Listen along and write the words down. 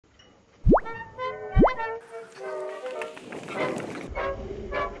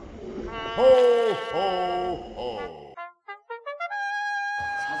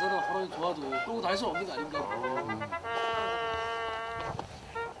还是我们的领导。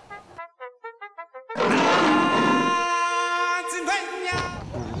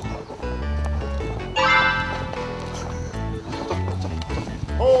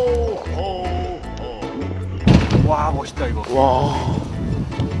와 멋있다 이거. 와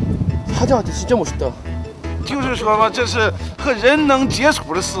사자한테 진짜 멋있다. 就是说嘛，这是和人能接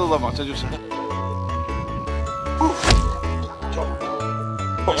触的狮子嘛，这就是。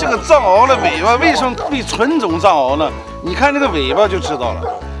这个藏獒的尾巴为什么比纯种藏獒呢？你看这个尾巴就知道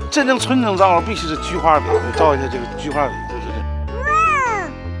了。真正纯种藏獒必须是菊花尾，你照一下这个菊花尾，就是这。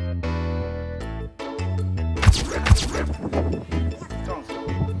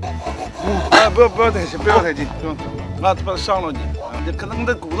哎，不要太近，不要太近，那把伤了你，你可能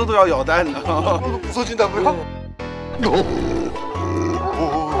的骨头都要咬断，你知道吗？骨头进来不要。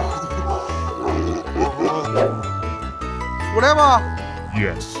出来吗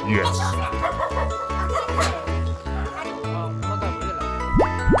 ？Yes, yes.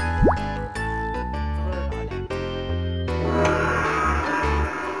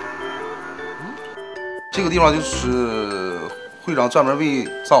 这个地方就是会长专门为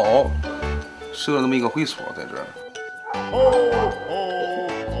藏獒设了那么一个会所，在这儿。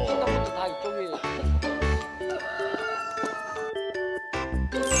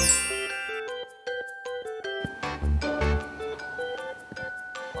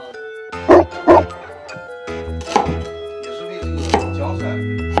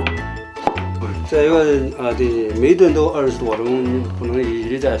这个对，每顿都20多种，不能一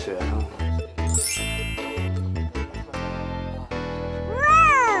直在说啊。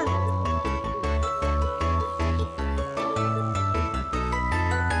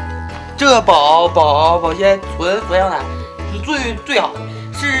这个保鲜纯活羊奶是最好的，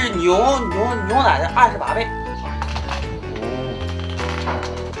是牛奶的28倍。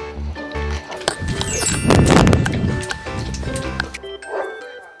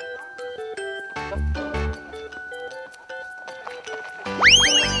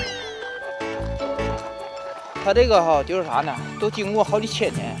它这个哈就是啥呢？都经过好几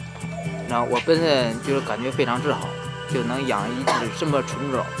千年。那我本身就是感觉非常自豪，就能养一只这么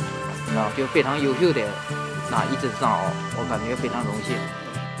纯种，就非常优秀的一只藏獒，我感觉非常荣幸。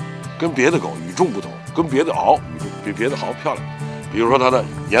跟别的狗与众不同，跟别的獒比别的獒漂亮。比如说它的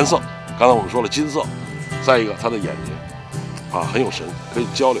颜色，刚才我们说了金色，再一个它的眼睛很有神，可以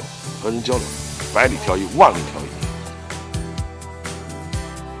交流，和人交流，百里挑一，万里挑一。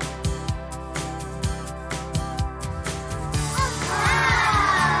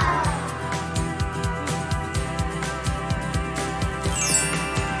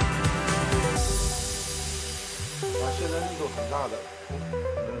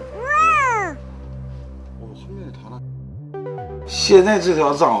现在这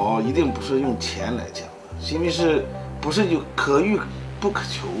条藏獒一定不是用钱来讲的，因为不是有可遇不可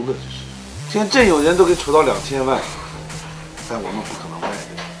求的，这是。现在真有人都给出到2000万，但我们不可能卖的。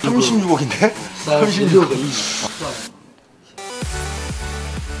 36억인데? 36个亿。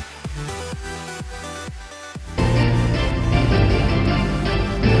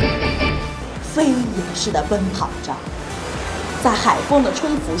飞也似的奔跑着，在海风的吹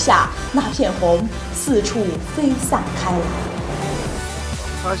拂下，那片红四处飞散开来。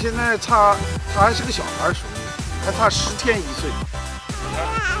他现在他还是个小孩，属于还差10天1岁。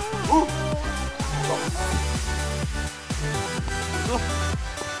哦，走，走，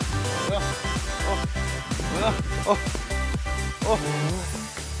哦，哦，哦。